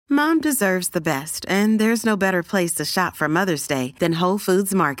Mom deserves the best, and there's no better place to shop for Mother's Day than Whole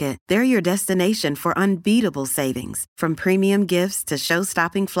Foods Market. They're your destination for unbeatable savings, from premium gifts to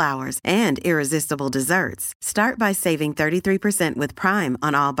show-stopping flowers and irresistible desserts. Start by saving 33% with Prime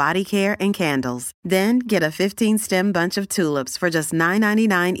on all body care and candles. Then get a 15-stem bunch of tulips for just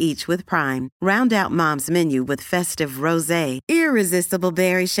 $9.99 each with Prime. Round out Mom's menu with festive rosé, irresistible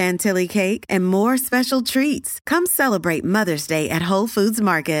berry chantilly cake, and more special treats. Come celebrate Mother's Day at Whole Foods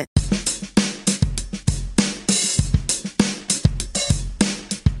Market.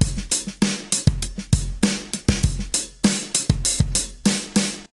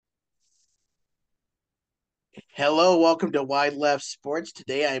 Hello, welcome to Wide Left Sports.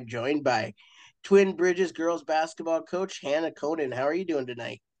 Today I am joined by Twin Bridges girls basketball coach Hannah Konen. How are you doing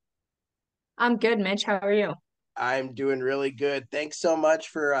tonight? I'm good, Mitch. How are you? I'm doing really good. Thanks so much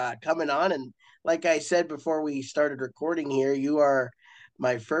for coming on. And like I said before we started recording here, you are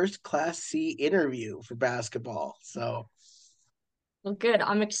my first Class C interview for basketball. So Well, good.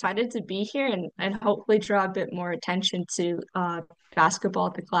 I'm excited to be here and hopefully draw a bit more attention to basketball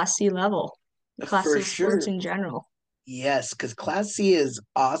at the Class C level, the Class for C sports sure, in general. yes, because Class C is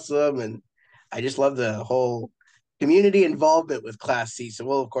awesome. And I just love the whole community involvement with Class C. So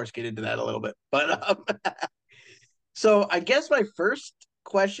we'll, of course, get into that a little bit. But So I guess my first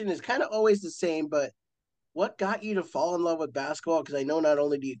question is kind of always the same, but what got you to fall in love with basketball? Because I know not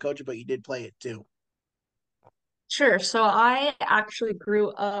only do you coach it, but you did play it too. Sure. So I actually grew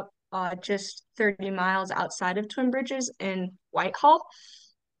up just 30 miles outside of Twin Bridges in Whitehall.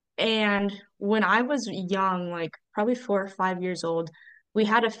 And when I was young, like probably 4 or 5 years old, we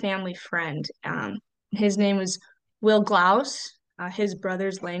had a family friend. His name was Will Glaus. His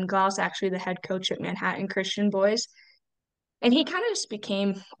brother's Lane Glaus, actually the head coach at Manhattan Christian Boys. And he kind of just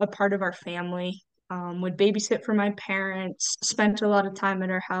became a part of our family, would babysit for my parents, spent a lot of time at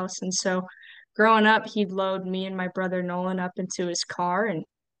our house. And so growing up, he'd load me and my brother Nolan up into his car and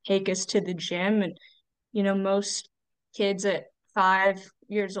take us to the gym. And, most kids at 5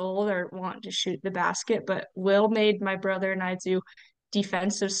 years old are wanting to shoot the basket, but Will made my brother and I do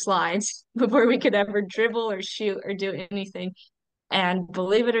defensive slides before we could ever dribble or shoot or do anything. And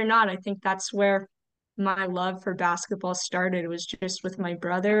believe it or not, I think that's where my love for basketball started. It was just with my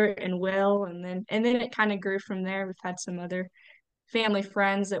brother and Will, and then it kind of grew from there. We've had some other family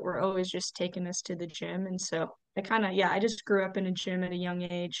friends that were always just taking us to the gym. And so I just grew up in a gym at a young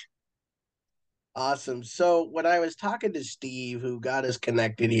age. Awesome. So when I was talking to Steve, who got us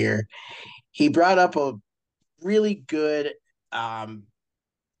connected here, he brought up a really good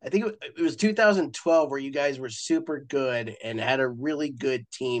I think it was 2012 where you guys were super good and had a really good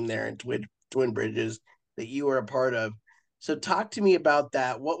team there in Twin Bridges that you were a part of. So talk to me about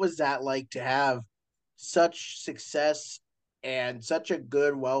that. What was that like to have such success and such a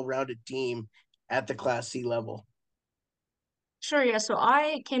good, well-rounded team at the Class C level? Sure, yeah. So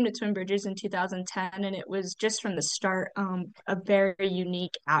I came to Twin Bridges in 2010, and it was just from the start a very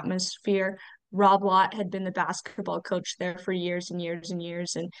unique atmosphere. Rob Lott had been the basketball coach there for years and years and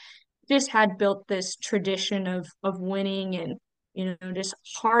years, and just had built this tradition of winning and just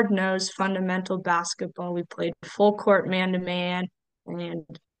hard-nosed fundamental basketball. We played full court man to man, and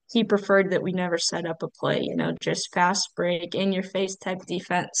he preferred that we never set up a play, just fast break, in your face type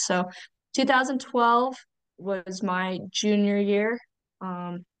defense. So 2012 was my junior year.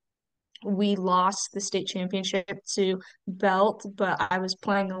 Um, we lost the state championship to Belt, but I was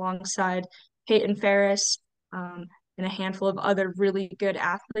playing alongside Peyton Ferris, and a handful of other really good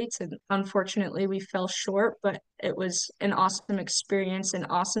athletes. And unfortunately, we fell short, but it was an awesome experience, an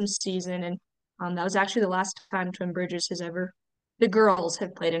awesome season. And that was actually the last time Twin Bridges the girls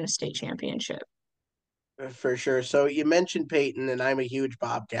have played in a state championship. For sure. So you mentioned Peyton, and I'm a huge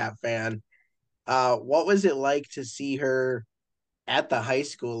Bobcat fan. What was it like to see her at the high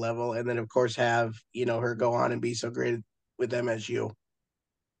school level, and then of course have her go on and be so great with MSU?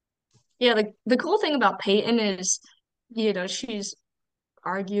 Yeah, the cool thing about Peyton is, she's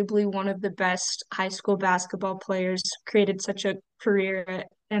arguably one of the best high school basketball players, created such a career at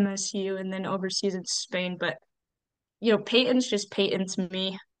MSU and then overseas in Spain. But, Peyton's just Peyton to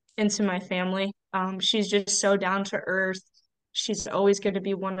me and to my family. She's just so down to earth. She's always going to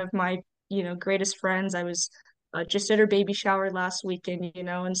be one of my, greatest friends. I was just at her baby shower last weekend,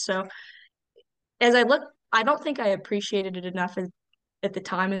 and so as I look, I don't think I appreciated it enough at the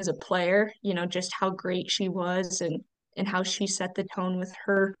time as a player, just how great she was and how she set the tone with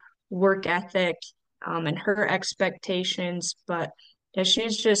her work ethic, and her expectations. But yeah,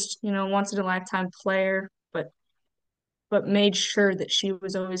 she's just, once in a lifetime player, but made sure that she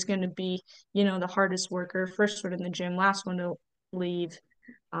was always going to be, the hardest worker, first one in the gym, last one to leave.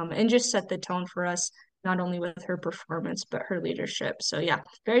 and just set the tone for us, not only with her performance, but her leadership. So, yeah,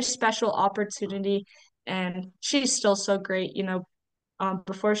 very special opportunity. And she's still so great.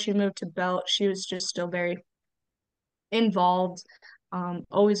 Before she moved to Belt, she was just still very involved,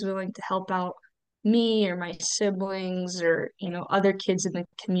 always willing to help out me or my siblings or other kids in the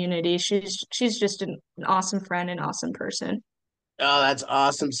community. She's just an awesome friend, an awesome person. Oh, that's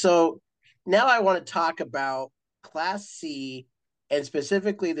awesome. So now I want to talk about Class C and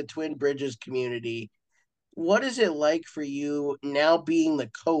specifically the Twin Bridges community. What is it like for you now being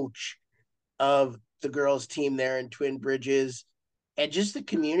the coach of the girls' team there in Twin Bridges and just the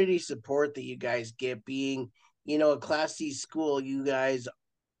community support that you guys get being, a Class C school? You guys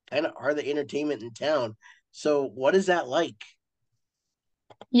kind of are the entertainment in town. So what is that like?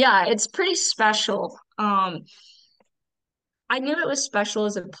 Yeah, it's pretty special. I knew it was special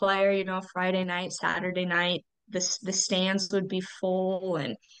as a player, Friday night, Saturday night, the stands would be full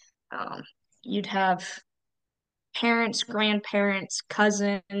and um, you'd have parents, grandparents,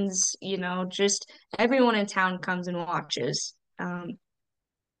 cousins, just everyone in town comes and watches.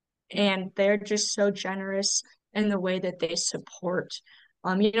 And they're just so generous in the way that they support,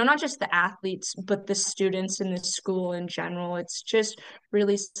 not just the athletes, but the students in the school in general. It's just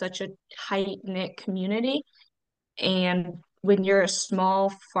really such a tight-knit community. And when you're a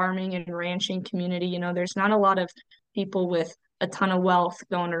small farming and ranching community, there's not a lot of people with a ton of wealth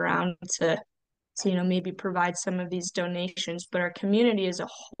going around to maybe provide some of these donations, but our community as a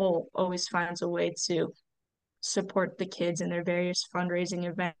whole always finds a way to support the kids in their various fundraising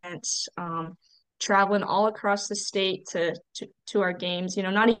events, traveling all across the state to our games,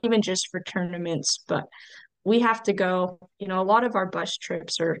 not even just for tournaments, but we have to go, a lot of our bus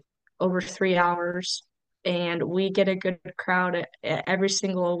trips are over 3 hours and we get a good crowd at every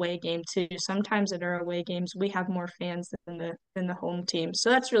single away game too. Sometimes at our away games, we have more fans than the home team. So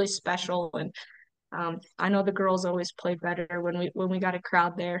that's really special. And I know the girls always play better when we got a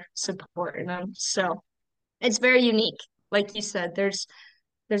crowd there supporting them. So it's very unique. Like you said, there's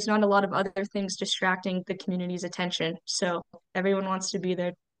not a lot of other things distracting the community's attention. So everyone wants to be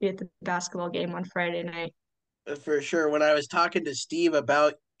there, be at the basketball game on Friday night. For sure. When I was talking to Steve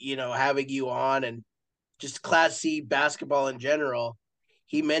about, having you on and just Class C basketball in general,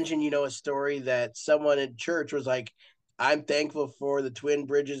 he mentioned, a story that someone in church was like, I'm thankful for the Twin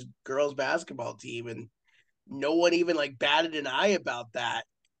Bridges girls basketball team. And no one even like batted an eye about that.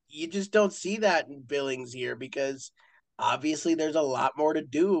 You just don't see that in Billings here because obviously there's a lot more to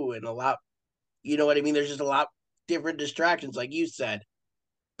do and a lot, you know what I mean? There's just a lot different distractions, like you said.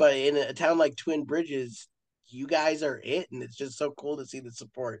 But in a town like Twin Bridges, you guys are it, and it's just so cool to see the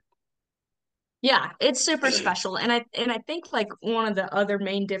support. Yeah, it's super special. And I think like one of the other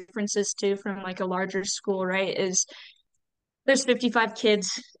main differences too from like a larger school, right, is there's 55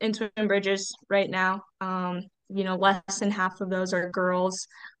 kids in Twin Bridges right now. Less than half of those are girls.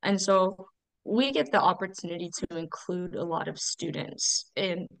 And so we get the opportunity to include a lot of students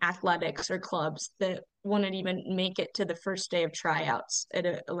in athletics or clubs that wouldn't even make it to the first day of tryouts at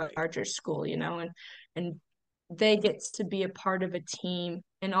a larger school, and they get to be a part of a team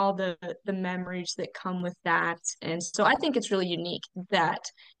and all the memories that come with that. And so I think it's really unique that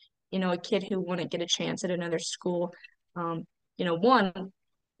a kid who wouldn't get a chance at another school, um, one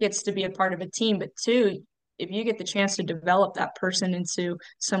gets to be a part of a team, but two, if you get the chance to develop that person into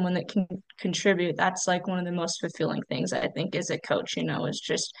someone that can contribute, that's like one of the most fulfilling things I think as a coach, is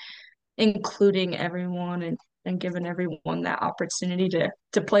just including everyone and giving everyone that opportunity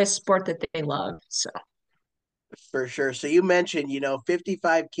to play a sport that they love. So For sure. So you mentioned,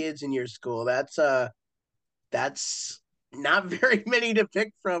 55 kids in your school. That's not very many to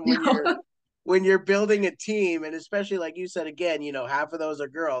pick from when you're building a team, and especially like you said again, half of those are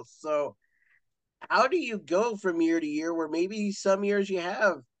girls. So how do you go from year to year where maybe some years you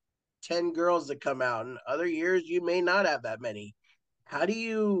have 10 girls that come out and other years you may not have that many? How do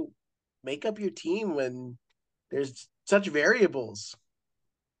you make up your team when there's such variables?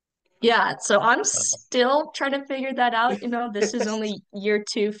 Yeah, so I'm still trying to figure that out. This is only year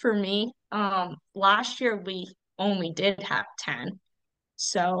two for me. Last year we only did have 10.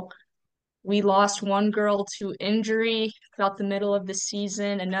 So we lost one girl to injury throughout the middle of the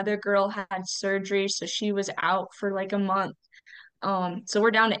season. Another girl had surgery, so she was out for like a month. So we're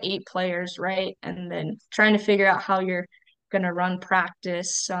down to 8 players, right? And then trying to figure out how you're gonna run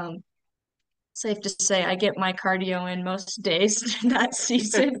practice. Safe to say I get my cardio in most days that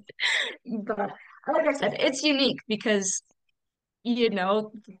season. But like I said, it's unique because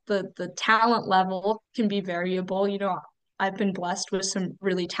the talent level can be variable. I've been blessed with some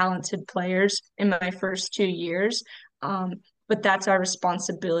really talented players in my first 2 years. but that's our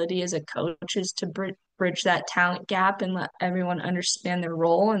responsibility as a coach is to bridge that talent gap and let everyone understand their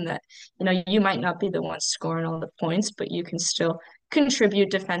role and that, you might not be the one scoring all the points, but you can still contribute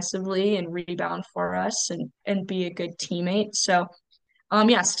defensively and rebound for us and be a good teammate. So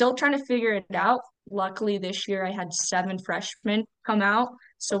yeah, still trying to figure it out. Luckily this year I had 7 freshmen come out,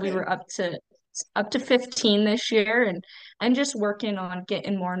 so we Okay. were up to 15 this year and just working on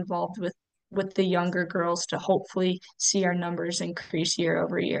getting more involved with the younger girls to hopefully see our numbers increase year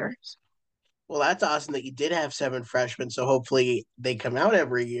over year. Well, that's awesome that you did have 7 freshmen. So hopefully they come out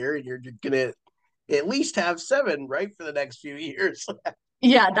every year and you're gonna at least have 7, right, for the next few years.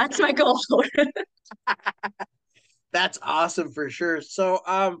 Yeah, that's my goal. That's awesome for sure. So,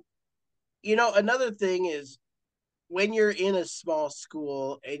 another thing is when you're in a small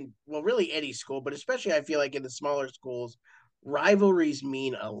school, and well, really any school, but especially I feel like in the smaller schools, rivalries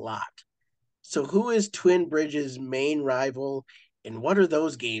mean a lot. So, who is Twin Bridges' main rival, and what are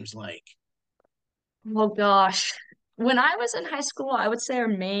those games like? Oh gosh. When I was in high school, I would say our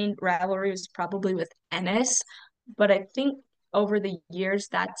main rivalry was probably with Ennis, but I think over the years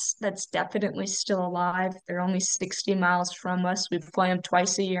that's definitely still alive. They're only 60 miles from us. We play them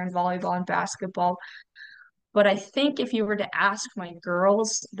twice a year in volleyball and basketball. But I think if you were to ask my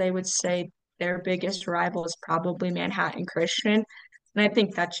girls, they would say their biggest rival is probably Manhattan Christian. And I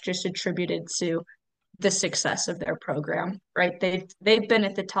think that's just attributed to the success of their program, right? They've been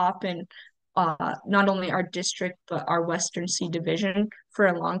at the top in not only our district but our Western C division for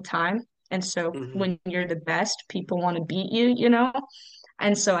a long time. And so Mm-hmm. when you're the best, people want to beat you.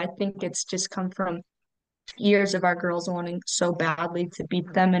 And so I think it's just come from years of our girls wanting so badly to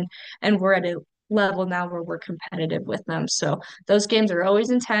beat them and we're at a level now where we're competitive with them. So those games are always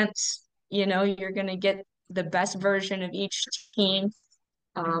intense. You're going to get the best version of each team.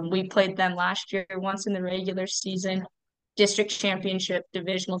 We played them last year once in the regular season, district championship,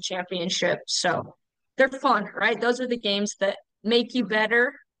 divisional championship. So they're fun, right? Those are the games that make you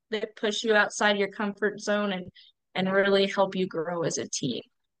better, that push you outside your comfort zone and really help you grow as a team.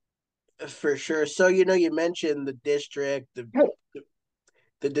 For sure. So, you mentioned the district,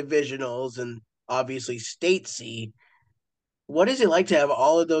 the divisionals, and obviously state seed. What is it like to have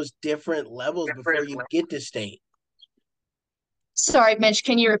all of those different levels before you get to state? Sorry, Mitch,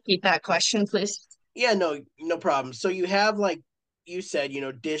 can you repeat that question, please? Yeah, no problem. So you have like you said,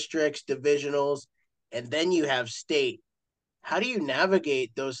 districts, divisionals, and then you have state. How do you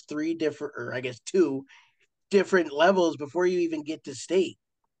navigate those three different, or I guess two different levels before you even get to state?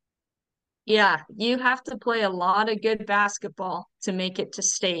 Yeah, you have to play a lot of good basketball to make it to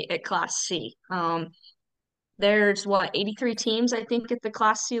state at Class C. There's 83 teams, I think, at the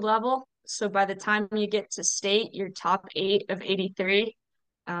Class C level. So by the time you get to state, you're top 8 of 83.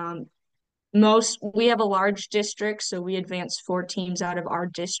 Um, we have a large district, so we advance 4 teams out of our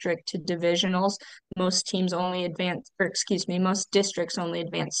district to divisionals. Most teams only advance, or excuse me, most districts only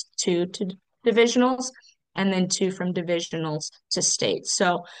advance 2 to divisionals and then 2 from divisionals to state.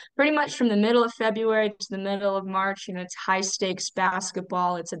 So pretty much from the middle of February to the middle of March, it's high stakes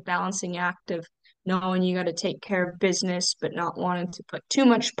basketball. It's a balancing act of knowing you got to take care of business, but not wanting to put too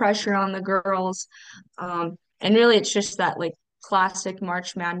much pressure on the girls. And really, it's just that like classic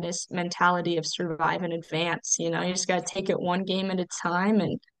March Madness mentality of survive and advance. You just got to take it one game at a time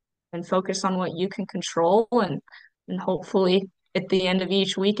and focus on what you can control and hopefully at the end of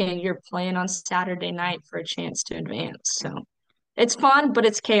each weekend you're playing on Saturday night for a chance to advance. So it's fun, but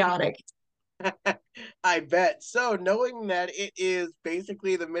it's chaotic. I bet. So knowing that it is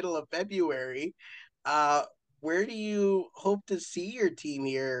basically the middle of February, uh, where do you hope to see your team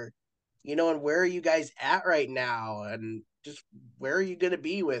here? And where are you guys at right now? And just where are you going to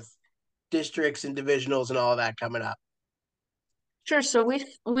be with districts and divisionals and all of that coming up? Sure. So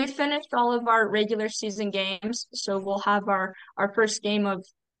we finished all of our regular season games. So we'll have our first game of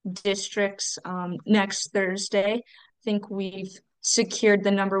districts next Thursday. I think we've secured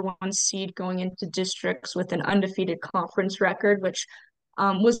the number 1 seed going into districts with an undefeated conference record, which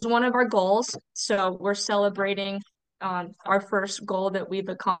was one of our goals. So we're celebrating our first goal that we've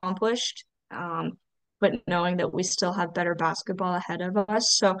accomplished, but knowing that we still have better basketball ahead of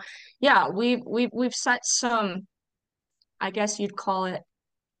us. So yeah, we've set some, I guess you'd call it,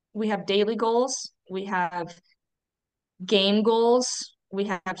 we have daily goals, we have game goals, we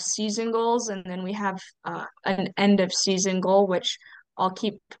have season goals, and then we have an end of season goal, which I'll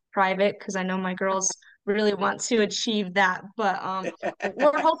keep private because I know my girls really want to achieve that. But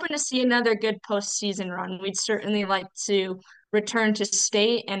we're hoping to see another good postseason run. We'd certainly like to return to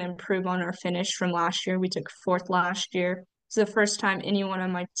state and improve on our finish from last year. We took fourth last year. It's the first time anyone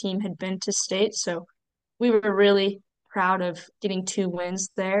on my team had been to state, so we were really proud of getting 2 wins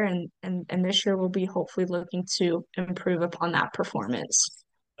there, and this year we'll be hopefully looking to improve upon that performance.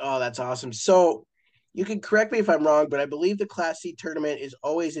 Oh, that's awesome. So you can correct me if I'm wrong, but I believe the Class C tournament is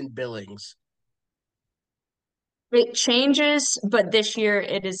always in Billings. It changes, but this year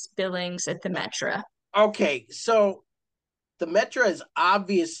it is Billings at the Metra. Okay, so the Metro is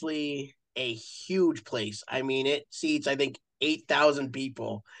obviously a huge place. I mean, it seats, I think, 8,000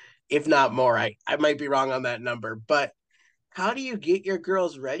 people, if not more. I might be wrong on that number, but how do you get your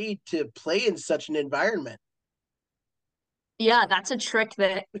girls ready to play in such an environment? Yeah, that's a trick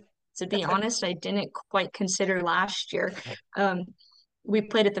that, to be honest, I didn't quite consider last year. Um, we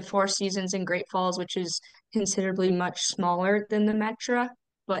played at the Four Seasons in Great Falls, which is considerably much smaller than the Metra,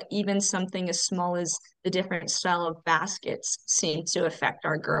 but even something as small as the different style of baskets seem to affect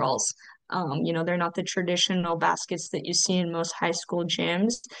our girls. They're not the traditional baskets that you see in most high school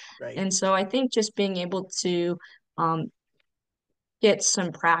gyms. Right. And so I think just being able to um, get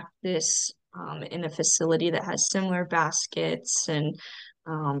some practice in a facility that has similar baskets and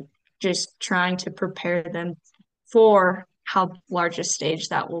um, just trying to prepare them for how large a stage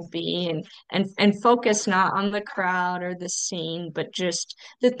that will be and focus not on the crowd or the scene, but just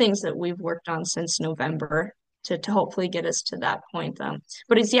the things that we've worked on since November to hopefully get us to that point.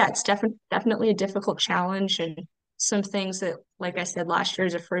 But it's definitely a difficult challenge and some things that, like I said, last year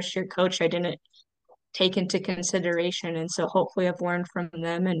as a first year coach, I didn't take into consideration. And so hopefully I've learned from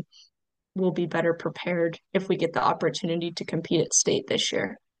them and we'll be better prepared if we get the opportunity to compete at state this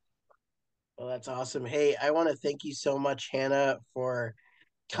year. Well, that's awesome. Hey, I want to thank you so much, Hannah, for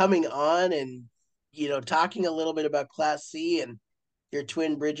coming on and talking a little bit about Class C and your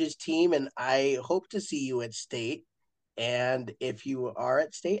Twin Bridges team. And I hope to see you at state. And if you are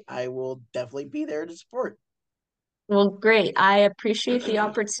at state, I will definitely be there to support. Well, great. I appreciate the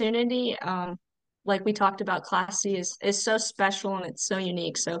opportunity. Like we talked about, Class C is so special and it's so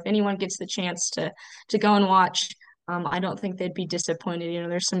unique. So if anyone gets the chance to go and watch, I don't think they'd be disappointed.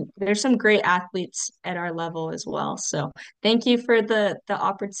 There's some great athletes at our level as well. So thank you for the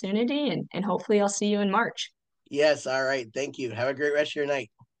opportunity and hopefully I'll see you in March. Yes. All right. Thank you. Have a great rest of your night.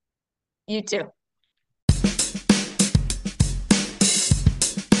 You too.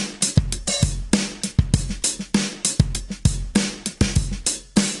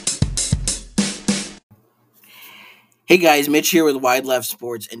 Hey guys, Mitch here with Wide Left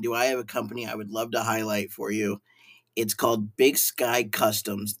Sports, and do I have a company I would love to highlight for you? It's called Big Sky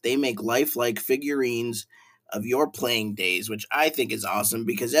Customs. They make lifelike figurines of your playing days, which I think is awesome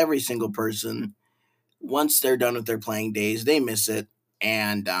because every single person, once they're done with their playing days, they miss it.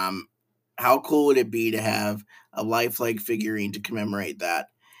 And how cool would it be to have a lifelike figurine to commemorate that?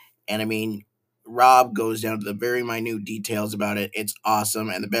 And I mean, Rob goes down to the very minute details about it. It's awesome,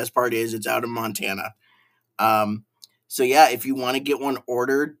 and the best part is it's out of Montana. Um, so yeah, if you want to get one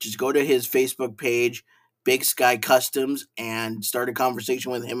ordered, just go to his Facebook page, Big Sky Customs, and start a conversation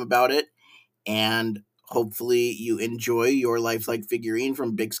with him about it. And hopefully you enjoy your lifelike figurine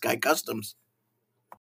from Big Sky Customs.